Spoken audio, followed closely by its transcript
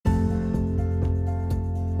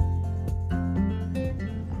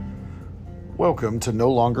Welcome to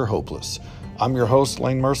No Longer Hopeless. I'm your host,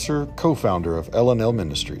 Lane Mercer, co-founder of L&L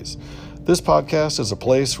Ministries. This podcast is a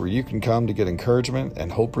place where you can come to get encouragement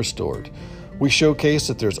and hope restored. We showcase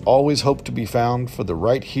that there's always hope to be found for the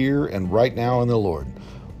right here and right now in the Lord.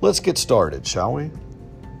 Let's get started, shall we?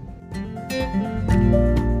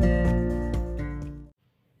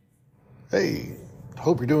 Hey,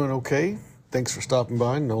 hope you're doing okay. Thanks for stopping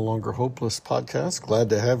by No Longer Hopeless podcast.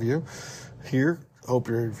 Glad to have you here. Hope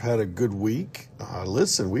you've had a good week.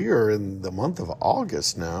 Listen, we are in the month of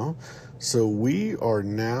August now, so we are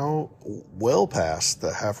now well past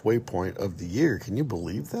the halfway point of the year. Can you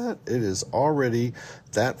believe that? It is already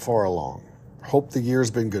that far along. Hope the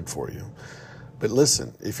year's been good for you. But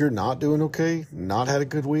listen, if you're not doing okay, not had a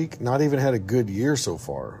good week, not even had a good year so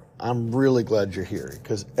far, I'm really glad you're here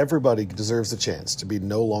because everybody deserves a chance to be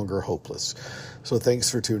no longer hopeless. So thanks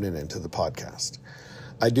for tuning into the podcast.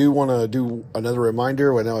 I do want to do another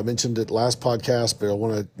reminder. I know I mentioned it last podcast, but I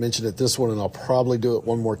want to mention it this one, and I'll probably do it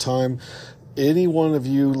one more time. Any one of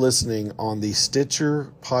you listening on the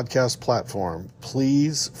Stitcher podcast platform,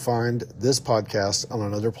 please find this podcast on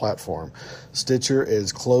another platform. Stitcher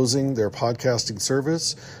is closing their podcasting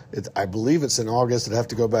service. I believe it's in August. I'd have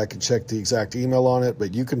to go back and check the exact email on it,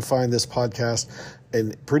 but you can find this podcast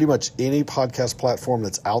in pretty much any podcast platform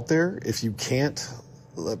that's out there. If you can't,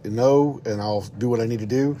 let me know and I'll do what I need to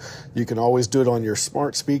do. You can always do it on your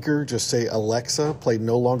smart speaker. Just say, Alexa, play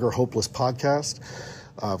No Longer Hopeless podcast.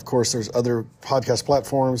 Of course, there's other podcast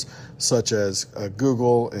platforms such as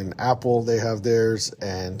Google and Apple. They have theirs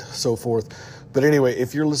and so forth. But anyway,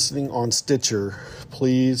 if you're listening on Stitcher,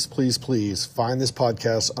 please, please, please find this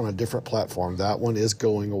podcast on a different platform. That one is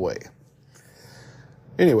going away.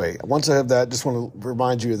 Anyway, once I have that, just want to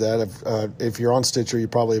remind you of that. If you're on Stitcher, you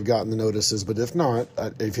probably have gotten the notices. But if not,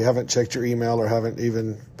 if you haven't checked your email or haven't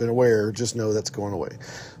even been aware, just know that's going away.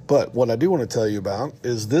 But what I do want to tell you about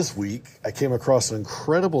is this week, I came across an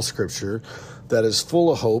incredible scripture that is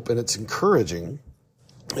full of hope and it's encouraging.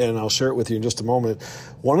 And I'll share it with you in just a moment.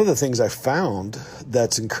 One of the things I found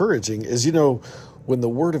that's encouraging is, when the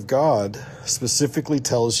Word of God specifically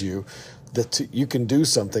tells you that you can do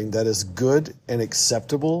something that is good and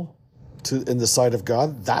acceptable in the sight of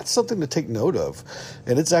God, that's something to take note of.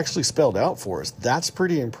 And it's actually spelled out for us. That's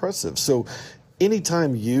pretty impressive. So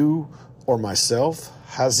anytime you or myself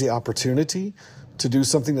has the opportunity to do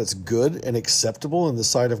something that's good and acceptable in the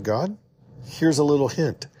sight of God, here's a little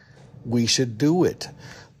hint. We should do it.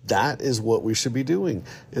 That is what we should be doing.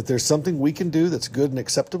 If there's something we can do that's good and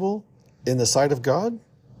acceptable in the sight of God,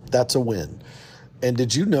 that's a win. And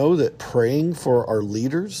did you know that praying for our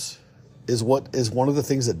leaders is one of the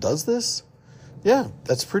things that does this? Yeah,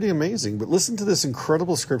 that's pretty amazing. But listen to this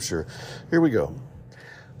incredible scripture. Here we go.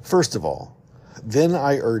 First of all, then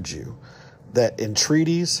I urge you that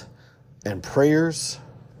entreaties and prayers,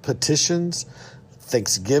 petitions,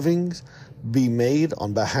 thanksgivings be made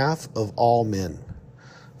on behalf of all men,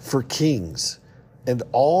 for kings and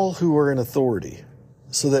all who are in authority,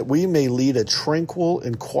 so that we may lead a tranquil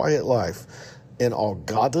and quiet life in all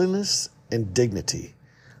godliness and dignity.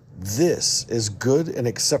 This is good and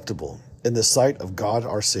acceptable in the sight of God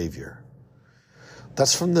our Savior.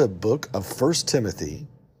 That's from the book of 1 Timothy,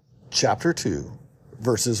 chapter 2,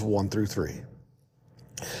 verses 1 through 3.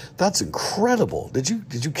 That's incredible. Did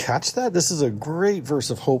you catch that? This is a great verse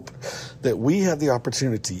of hope that we have the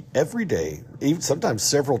opportunity every day, even sometimes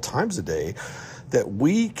several times a day, that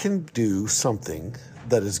we can do something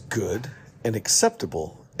that is good and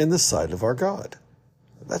acceptable in the sight of our God.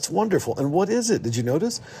 That's wonderful. And what is it? Did you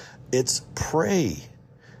notice? It's pray.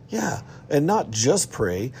 Yeah. And not just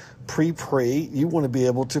pray. Pray. You want to be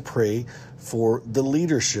able to pray for the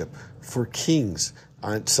leadership, for kings.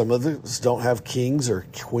 Some of us don't have kings or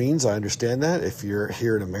queens. I understand that. If you're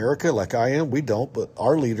here in America like I am, we don't. But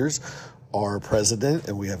our leaders are president,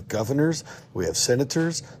 and we have governors, we have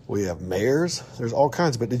senators, we have mayors. There's all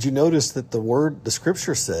kinds. But did you notice that the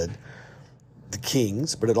scripture said the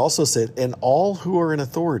kings, but it also said, and all who are in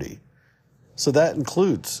authority. So that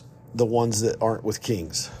includes the ones that aren't with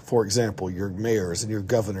kings. For example, your mayors and your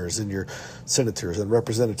governors and your senators and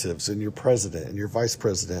representatives and your president and your vice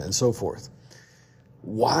president and so forth.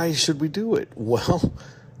 Why should we do it? Well,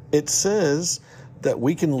 it says that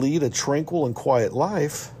we can lead a tranquil and quiet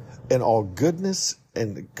life in all godliness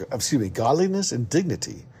and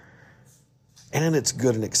dignity. And it's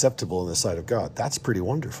good and acceptable in the sight of God. That's pretty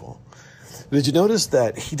wonderful. Did you notice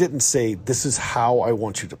that he didn't say, this is how I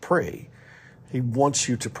want you to pray? He wants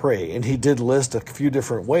you to pray. And he did list a few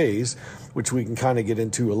different ways, which we can kind of get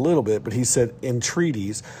into a little bit. But he said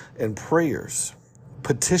entreaties and prayers,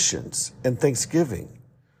 petitions and thanksgiving.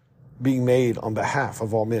 being made on behalf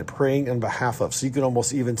of all men, praying on behalf of. So you can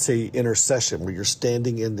almost even say intercession, where you're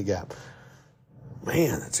standing in the gap.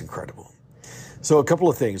 Man, that's incredible. So a couple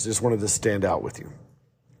of things I just wanted to stand out with you.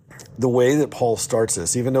 The way that Paul starts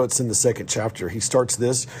this, even though it's in the second chapter, he starts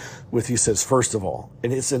this with, he says, first of all,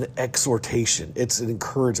 and it's an exhortation. It's an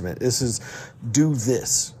encouragement. This is, do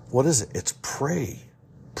this. What is it? It's pray.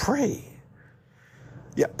 Pray.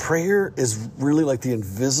 Yeah, prayer is really like the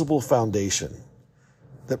invisible foundation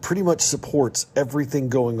that pretty much supports everything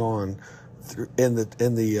going on in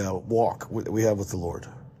the walk we have with the Lord.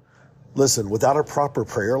 Listen, without a proper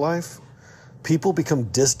prayer life, people become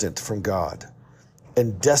distant from God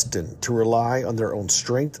and destined to rely on their own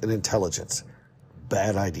strength and intelligence.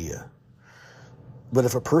 Bad idea. But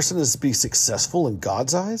if a person is to be successful in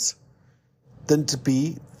God's eyes, then to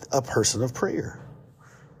be a person of prayer.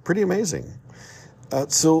 Pretty amazing.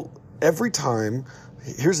 So every time,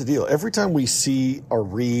 here's the deal. Every time we see or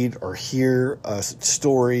read or hear a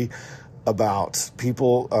story about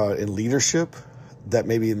people in leadership that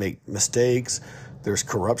maybe make mistakes, there's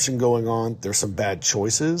corruption going on, there's some bad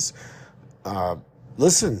choices.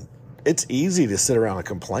 Listen, it's easy to sit around and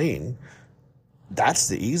complain. That's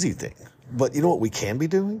the easy thing. But you know what we can be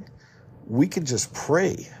doing? We can just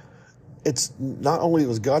pray. It's not only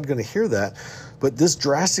was God going to hear that, but this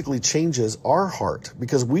drastically changes our heart,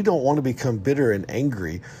 because we don't want to become bitter and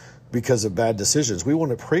angry because of bad decisions. We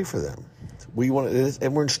want to pray for them.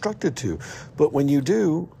 And we're instructed to. But when you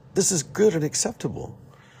do, this is good and acceptable.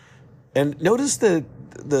 And notice that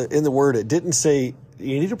in the word, it didn't say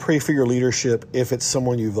you need to pray for your leadership if it's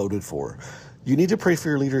someone you voted for. You need to pray for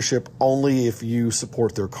your leadership only if you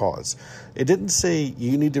support their cause. It didn't say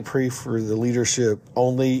you need to pray for the leadership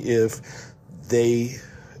only if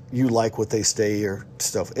you like what they say or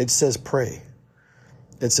stuff. It says pray.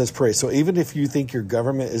 It says pray. So even if you think your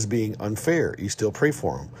government is being unfair, you still pray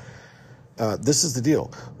for them. This is the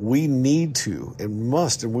deal. We need to and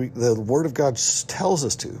must, and the Word of God tells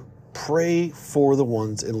us to pray for the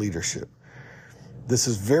ones in leadership. This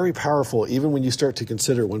is very powerful, even when you start to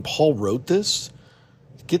consider when Paul wrote this.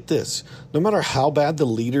 Get this, no matter how bad the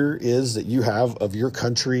leader is that you have of your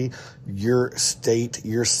country, your state,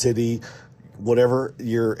 your city, whatever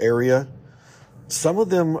your area, some of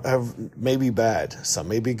them may be bad, some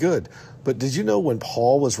may be good. But did you know when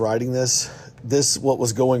Paul was writing this what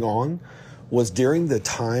was going on was during the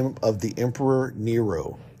time of the Emperor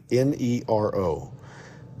Nero, Nero.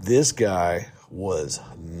 This guy was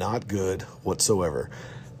not good whatsoever.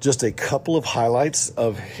 Just a couple of highlights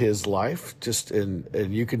of his life,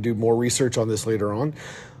 and you can do more research on this later on.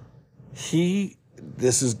 He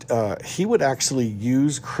would actually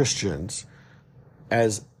use Christians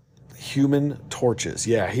as human torches.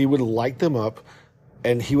 Yeah, he would light them up,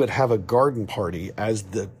 and he would have a garden party as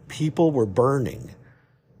the people were burning,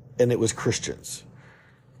 and it was Christians.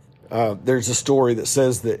 There's a story that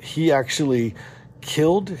says that he actually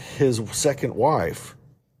killed his second wife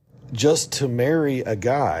just to marry a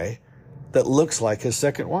guy that looks like his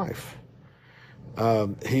second wife.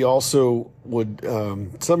 He also would,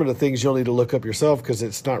 some of the things you'll need to look up yourself because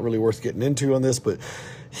it's not really worth getting into on this, but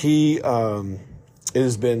it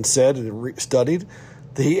has been said and studied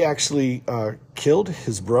that he actually killed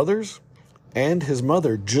his brothers and his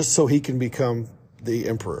mother just so he can become the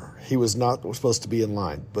emperor. He was not supposed to be in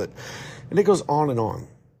line, and it goes on and on.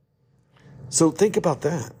 So think about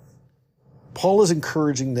that. Paul is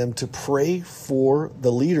encouraging them to pray for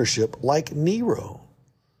the leadership like Nero.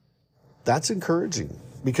 That's encouraging,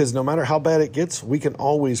 because no matter how bad it gets, we can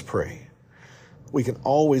always pray. We can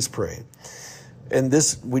always pray. And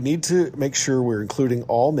we need to make sure we're including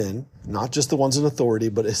all men, not just the ones in authority,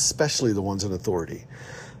 but especially the ones in authority.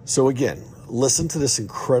 So again, listen to this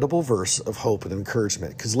incredible verse of hope and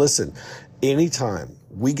encouragement. Because listen, anytime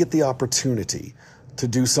we get the opportunity to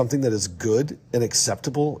do something that is good and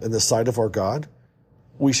acceptable in the sight of our God,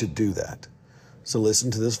 we should do that. So listen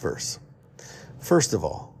to this verse. First of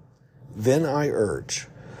all, then I urge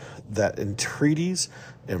that entreaties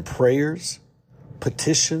and prayers,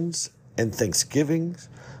 petitions and thanksgivings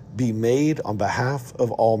be made on behalf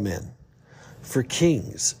of all men, for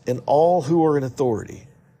kings and all who are in authority,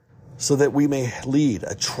 so that we may lead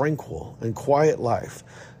a tranquil and quiet life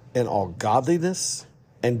in all godliness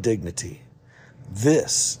and dignity.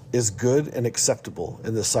 This is good and acceptable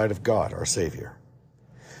in the sight of God, our Savior.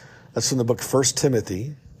 That's from the book 1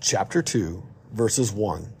 Timothy, chapter 2, verses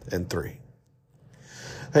 1 and 3.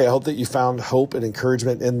 Hey, I hope that you found hope and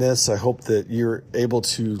encouragement in this. I hope that you're able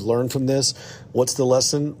to learn from this. What's the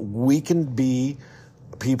lesson? We can be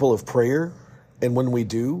people of prayer, and when we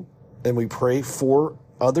do, and we pray for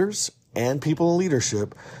others, and people in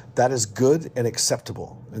leadership, that is good and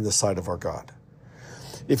acceptable in the sight of our God.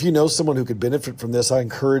 If you know someone who could benefit from this, I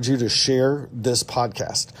encourage you to share this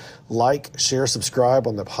podcast. Like, share, subscribe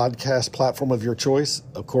on the podcast platform of your choice.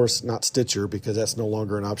 Of course, not Stitcher, because that's no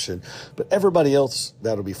longer an option. But everybody else,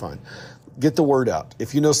 that'll be fine. Get the word out.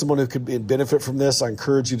 If you know someone who could benefit from this, I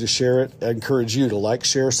encourage you to share it. I encourage you to like,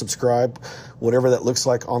 share, subscribe, whatever that looks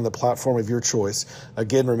like on the platform of your choice.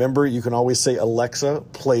 Again, remember, you can always say, Alexa,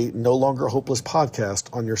 play No Longer Hopeless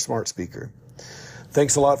podcast on your smart speaker.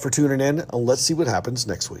 Thanks a lot for tuning in, and let's see what happens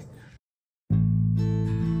next week.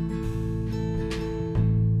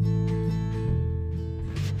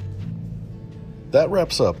 That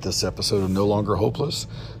wraps up this episode of No Longer Hopeless.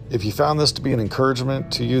 If you found this to be an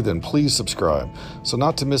encouragement to you, then please subscribe so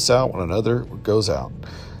not to miss out when another goes out.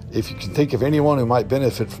 If you can think of anyone who might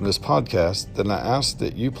benefit from this podcast, then I ask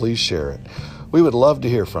that you please share it. We would love to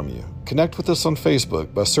hear from you. Connect with us on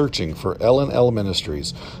Facebook by searching for L&L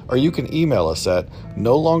Ministries, or you can email us at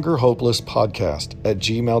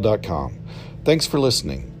nolongerhopelesspodcast@gmail.com. Thanks for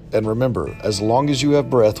listening. And remember, as long as you have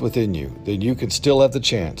breath within you, then you can still have the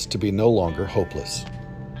chance to be no longer hopeless.